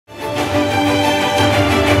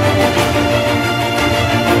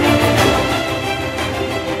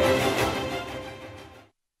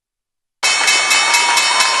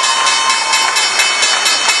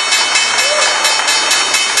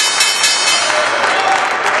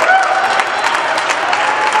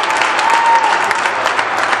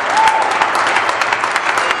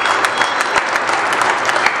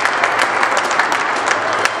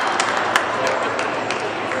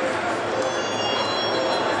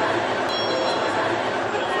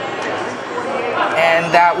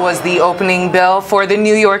And that was the opening bell for the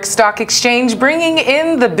New York Stock Exchange, bringing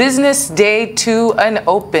in the business day to an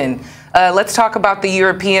open. Let's talk about the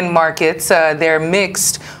European markets. They're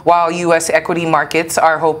mixed, while U.S. equity markets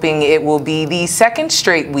are hoping it will be the second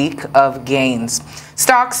straight week of gains.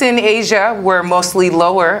 Stocks in Asia were mostly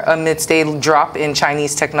lower amidst a drop in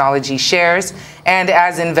Chinese technology shares and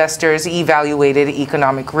as investors evaluated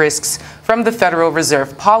economic risks from the Federal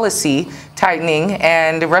Reserve policy tightening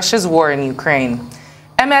and Russia's war in Ukraine.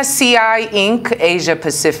 MSCI Inc. Asia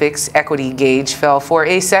Pacific's equity gauge fell for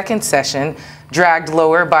a second session, dragged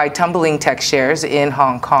lower by tumbling tech shares in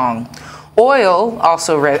Hong Kong. Oil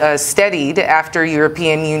also steadied after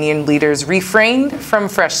European Union leaders refrained from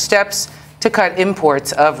fresh steps to cut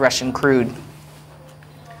imports of Russian crude.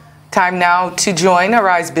 Time now to join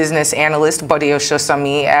Arise business analyst Bode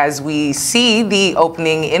Ososanmi as we see the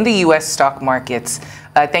opening in the U.S. stock markets.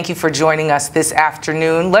 Thank you for joining us this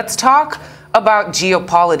afternoon. Let's talk about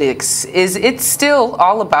geopolitics. Is it still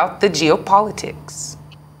all about the geopolitics?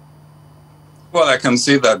 Well, I can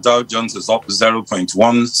see that Dow Jones is up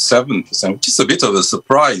 0.17%, which is a bit of a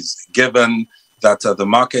surprise, given that the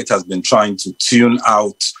market has been trying to tune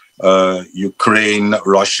out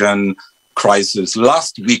Ukraine-Russian crisis.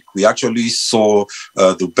 Last week, we actually saw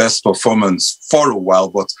the best performance for a while,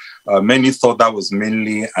 but many thought that was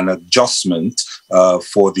mainly an adjustment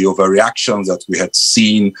for the overreactions that we had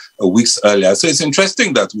seen weeks earlier. So it's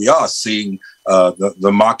interesting that we are seeing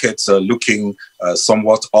the markets looking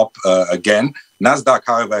somewhat up again. Nasdaq,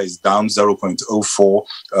 however, is down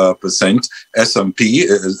 0.04%. S&P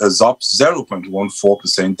is up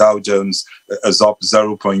 0.14%. Dow Jones is up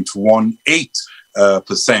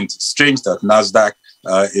 0.18%. Strange that Nasdaq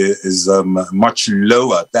is much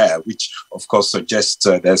lower there, which of course suggests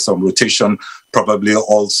there's some rotation probably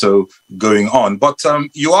also going on. But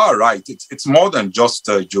you are right. It's more than just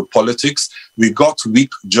geopolitics. We got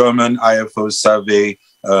weak German IFO survey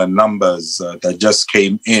numbers that just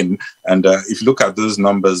came in. And if you look at those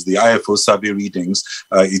numbers, the IFO survey readings,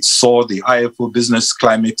 it saw the IFO Business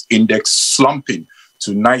Climate Index slumping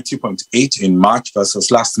to 90.8 in March versus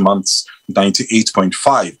last month's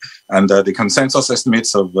 98.5. And the consensus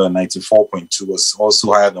estimates of 94.2 was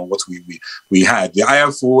also higher than what we had. The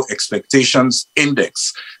IFO Expectations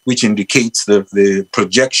Index, which indicates the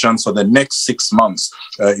projections for the next 6 months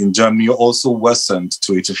in Germany, also worsened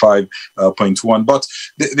to 85.1. But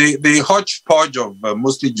the hodgepodge of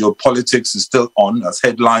mostly geopolitics is still on, as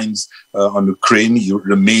headlines on Ukraine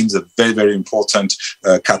remains a very, very important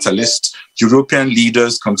catalyst. European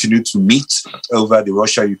leaders continue to meet over the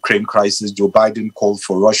Russia-Ukraine crisis. Joe Biden called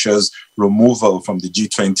for Russia's removal from the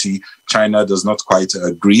G20. China does not quite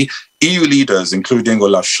agree. EU leaders, including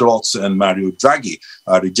Olaf Scholz and Mario Draghi,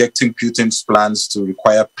 are rejecting Putin's plans to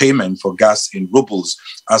require payment for gas in rubles,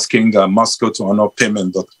 asking Moscow to honor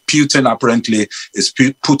payment. But Putin apparently is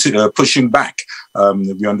pushing back.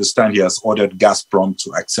 We understand he has ordered Gazprom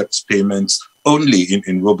to accept payments only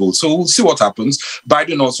in rubles. So we'll see what happens.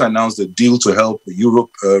 Biden also announced a deal to help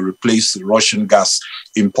Europe replace Russian gas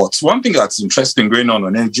imports. One thing that's interesting going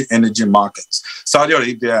on energy markets, Saudi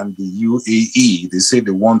Arabia and the UAE, they say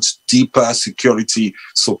they want deeper security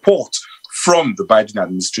support from the Biden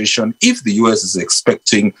administration if the U.S. is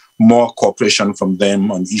expecting more cooperation from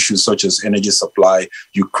them on issues such as energy supply,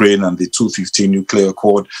 Ukraine, and the 215 nuclear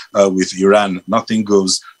accord with Iran. Nothing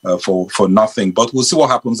goes for nothing. But we'll see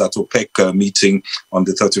what happens at OPEC meeting on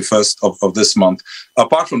the 31st of this month.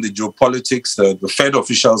 Apart from the geopolitics, the Fed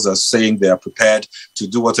officials are saying they are prepared to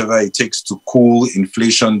do whatever it takes to cool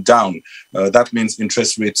inflation down. That means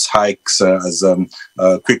interest rates hikes as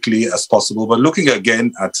quickly as possible. But looking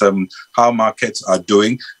again at how markets are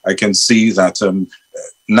doing, I can see that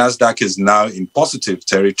Nasdaq is now in positive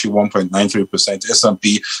territory, 1.93%.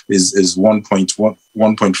 S&P is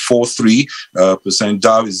 1.43%.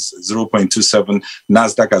 Dow is 0.27%.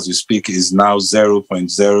 Nasdaq, as we speak, is now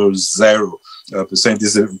 0.00%.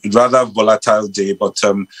 It's a rather volatile day, but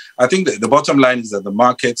I think the bottom line is that the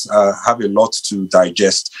markets have a lot to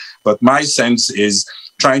digest. But my sense is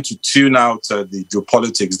trying to tune out the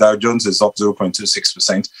geopolitics. Dow Jones is up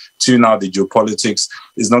 0.26%. Tune out the geopolitics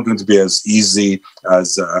is not going to be as easy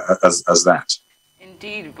as that.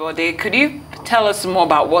 Indeed, Bode. Could you tell us more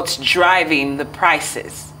about what's driving the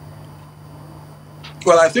prices?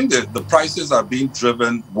 Well, I think that the prices are being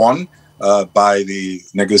driven, one, by the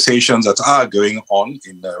negotiations that are going on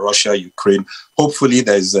in Russia, Ukraine. Hopefully,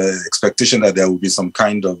 there's an expectation that there will be some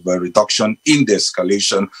kind of reduction in the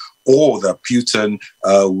escalation or that Putin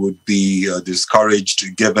would be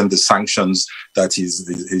discouraged given the sanctions that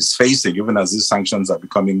he's facing, even as these sanctions are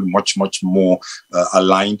becoming much, much more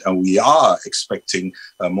aligned, and we are expecting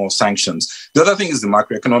more sanctions. The other thing is the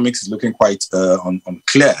macroeconomics is looking quite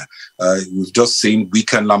unclear. We've just seen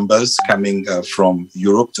weaker numbers coming from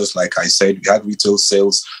Europe, just like I said. We had retail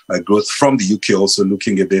sales growth from the UK also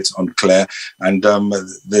looking a bit unclear. And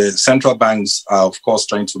the central banks are, of course,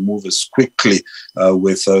 trying to move as quickly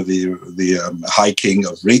with the hiking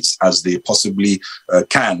of rates as they possibly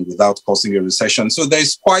can without causing a recession. So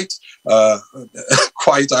there's quite, I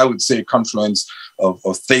would say, confluence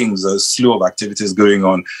of things, a slew of activities going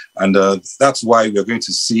on. And that's why we're going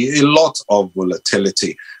to see a lot of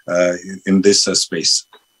volatility in this space.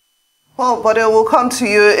 Well, Bode, we'll come to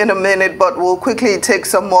you in a minute, but we'll quickly take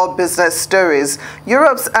some more business stories.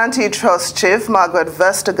 Europe's antitrust chief, Margaret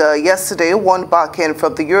Vestager, yesterday won backing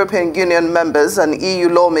from the European Union members and EU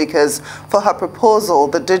lawmakers for her proposal,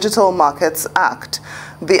 the Digital Markets Act.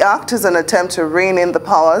 The act is an attempt to rein in the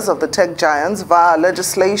powers of the tech giants via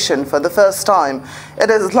legislation for the first time.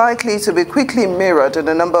 It is likely to be quickly mirrored in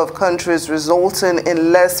a number of countries, resulting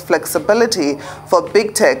in less flexibility for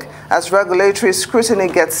big tech as regulatory scrutiny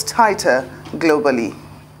gets tighter globally.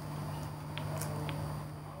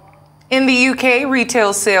 In the UK,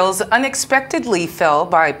 retail sales unexpectedly fell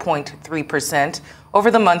by 0.3%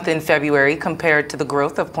 over the month in February compared to the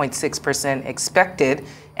growth of 0.6% expected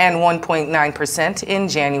and 1.9% in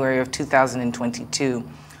January of 2022.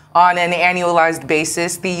 On an annualized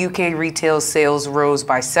basis, the UK retail sales rose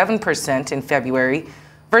by 7% in February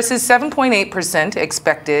versus 7.8%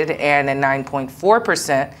 expected and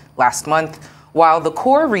 9.4% last month, while the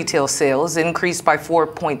core retail sales increased by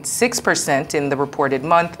 4.6% in the reported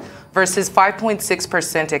month versus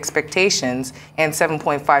 5.6% expectations and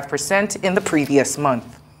 7.5% in the previous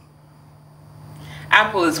month.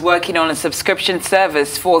 Apple is working on a subscription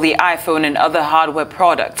service for the iPhone and other hardware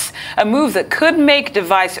products, a move that could make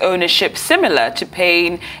device ownership similar to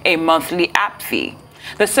paying a monthly app fee.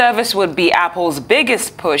 The service would be Apple's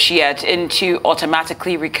biggest push yet into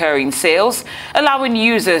automatically recurring sales, allowing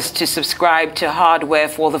users to subscribe to hardware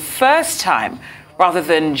for the first time rather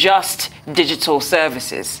than just digital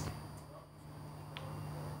services.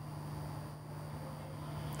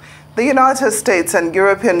 The United States and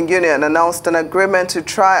European Union announced an agreement to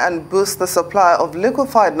try and boost the supply of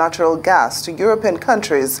liquefied natural gas to European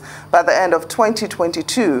countries by the end of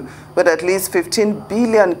 2022 with at least 15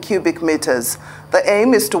 billion cubic meters. The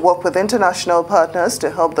aim is to work with international partners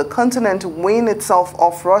to help the continent wean itself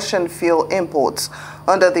off Russian fuel imports.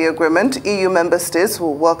 Under the agreement, EU member states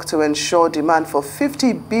will work to ensure demand for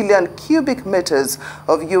 50 billion cubic meters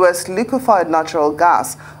of U.S. liquefied natural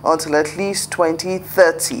gas until at least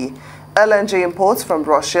 2030. LNG imports from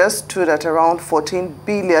Russia stood at around 14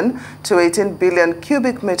 billion to 18 billion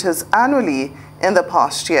cubic meters annually in the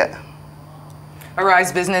past year.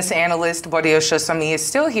 Arise business analyst Bode Ososanmi is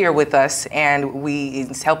still here with us, and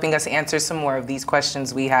is helping us answer some more of these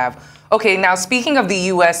questions we have. Okay, now speaking of the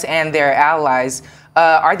U.S. and their allies,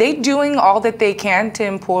 are they doing all that they can to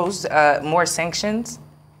impose more sanctions?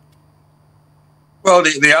 Well,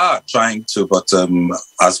 they are trying to, but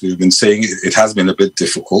as we've been saying, it has been a bit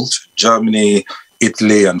difficult. Germany,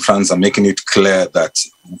 Italy and France are making it clear that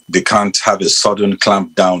they can't have a sudden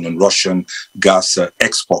clampdown on Russian gas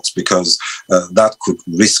exports because that could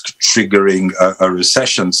risk triggering a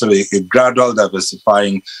recession. So a gradual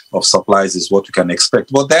diversifying of supplies is what we can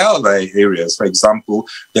expect. But there are other areas. For example,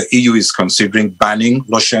 the EU is considering banning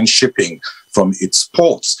Russian shipping from its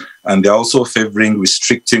ports, and they're also favoring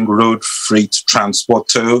restricting road freight transport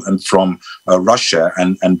to and from Russia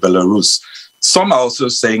and Belarus. Some are also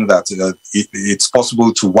saying that it's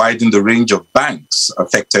possible to widen the range of banks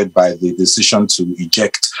affected by the decision to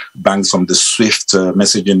eject banks from the SWIFT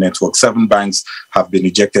messaging network. 7 banks have been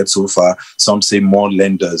ejected so far. Some say more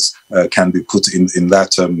lenders can be put in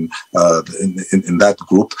that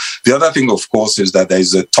group. The other thing, of course, is that there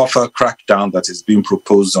is a tougher crackdown that is being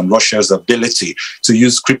proposed on Russia's ability to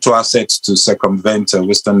use crypto assets to circumvent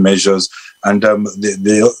Western measures. And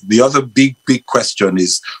the other big question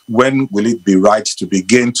is, when will it be right to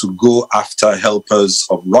begin to go after helpers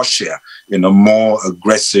of Russia in a more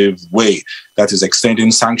aggressive way? That is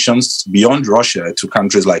extending sanctions beyond Russia to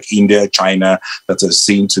countries like India, China, that are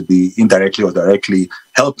seen to be indirectly or directly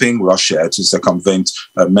helping Russia to circumvent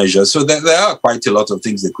measures. So there are quite a lot of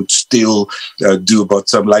things they could still do.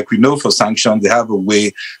 But like we know for sanctions, they have a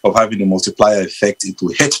way of having a multiplier effect. It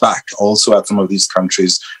will hit back also at some of these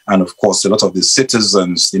countries. And of course, a lot of the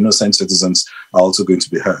citizens, innocent citizens, are also going to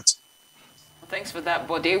be hurt. Thanks for that,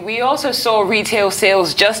 Bode. We also saw retail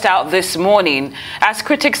sales just out this morning as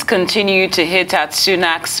critics continue to hit at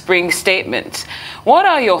Sunak's spring statement. What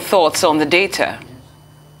are your thoughts on the data?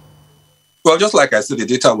 Well, just like I said, the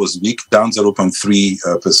data was weak, down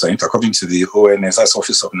 0.3%. According to the ONS's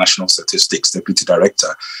Office of National Statistics Deputy Director,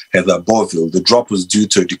 Heather Borville, the drop was due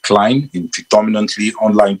to a decline in predominantly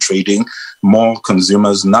online trading, more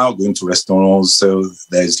consumers now going to restaurants, so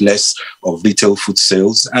there's less of retail food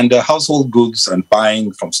sales, and household goods and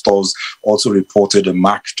buying from stores also reported a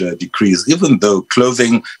marked decrease, even though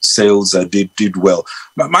clothing sales did well.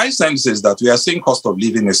 My sense is that we are seeing cost of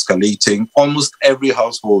living escalating. Almost every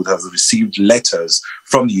household has received letters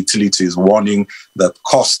from the utilities warning that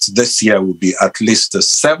costs this year will be at least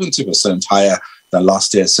 70% higher than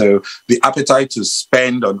last year. So the appetite to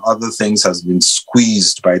spend on other things has been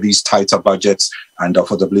squeezed by these tighter budgets and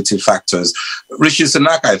affordability factors. Rishi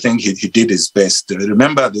Sunak, I think he did his best.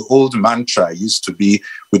 Remember, the old mantra used to be,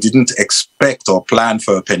 we didn't expect or plan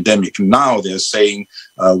for a pandemic. Now they're saying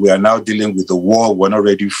we are now dealing with the war we're not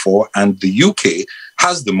ready for, and the UK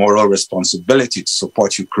has the moral responsibility to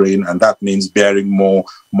support Ukraine, and that means bearing more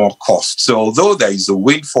costs. So although there is a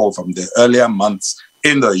windfall from the earlier months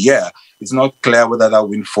in the year, it's not clear whether that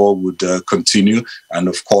windfall would continue. And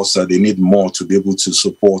of course, they need more to be able to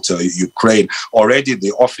support Ukraine. Already,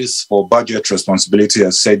 the Office for Budget Responsibility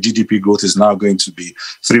has said GDP growth is now going to be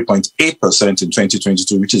 3.8% in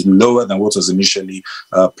 2022, which is lower than what was initially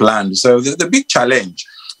planned. So the big challenge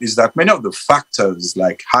is that many of the factors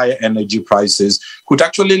like higher energy prices could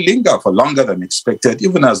actually linger for longer than expected,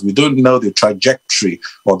 even as we don't know the trajectory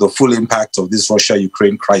or the full impact of this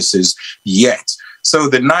Russia-Ukraine crisis yet. So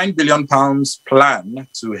the £9 billion plan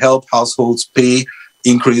to help households pay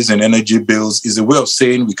increase in energy bills is a way of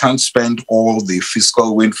saying we can't spend all the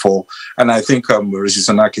fiscal windfall. And I think Rishi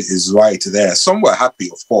Sunak is right there. Some were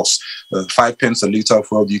happy, of course. 5 pence a litre of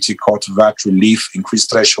fuel duty cut, VAT relief,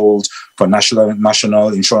 increased threshold for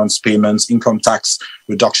national insurance payments, income tax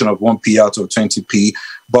reduction of 1p out of 20p,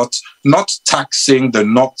 but not taxing the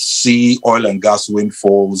North Sea oil and gas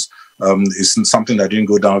windfalls is something that didn't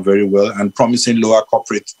go down very well, and promising lower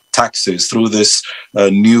corporate taxes through this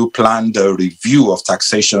new planned review of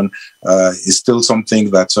taxation is still something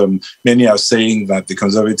that many are saying that the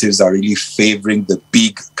Conservatives are really favoring the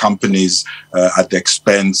big companies at the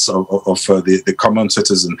expense of the common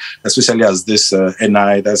citizen, especially as this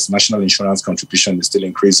NI, that's National Insurance Contribution, is still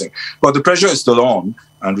increasing. But the pressure is still on,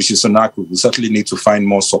 and Rishi Sunak will certainly need to find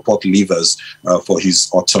more support levers for his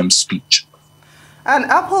autumn speech. And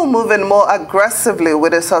Apple moving more aggressively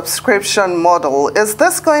with a subscription model. Is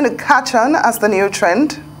this going to catch on as the new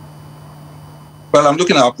trend? Well, I'm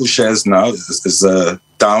looking at Apple shares now. It's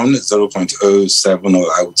down 0.07, or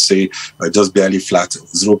I would say just barely flat,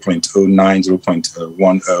 0.09,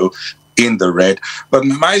 0.10. In the red. But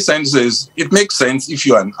my sense is it makes sense if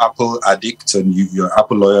you're an Apple addict and you're an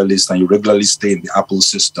Apple loyalist and you regularly stay in the Apple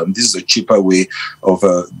system. This is a cheaper way of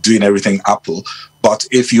doing everything Apple. But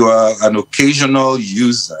if you are an occasional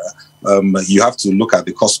user, you have to look at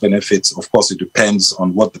the cost benefits. Of course, it depends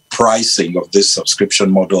on what the pricing of this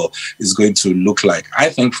subscription model is going to look like. I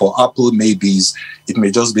think for Apple, maybe it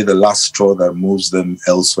may just be the last straw that moves them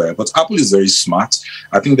elsewhere. But Apple is very smart.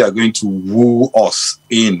 I think they are going to woo us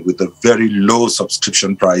in with a very low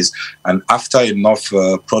subscription price. And after enough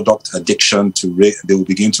product addiction, they will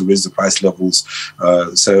begin to raise the price levels.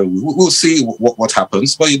 So we'll see what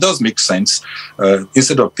happens. But it does make sense.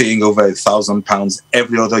 Instead of paying over £1,000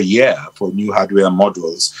 every other year for new hardware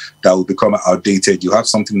models that will become outdated, you have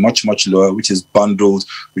something much, much lower, which is bundled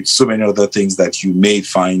with so many other things that you may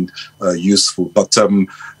find useful. But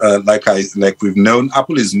like we've known,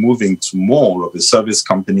 Apple is moving to more of a service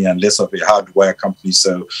company and less of a hardware company.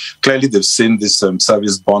 So clearly they've seen this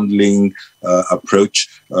service bundling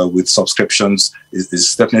approach with subscriptions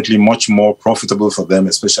is definitely much more profitable for them,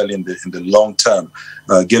 especially in the long term,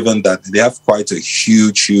 given that they have quite a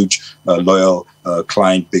huge loyal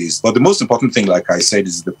client base. But the most important thing, like I said,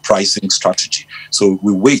 is the pricing strategy. So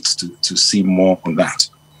we wait to see more on that.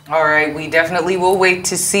 All right, we definitely will wait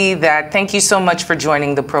to see that. Thank you so much for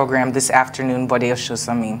joining the program this afternoon, Bode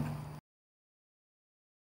Ososanmi.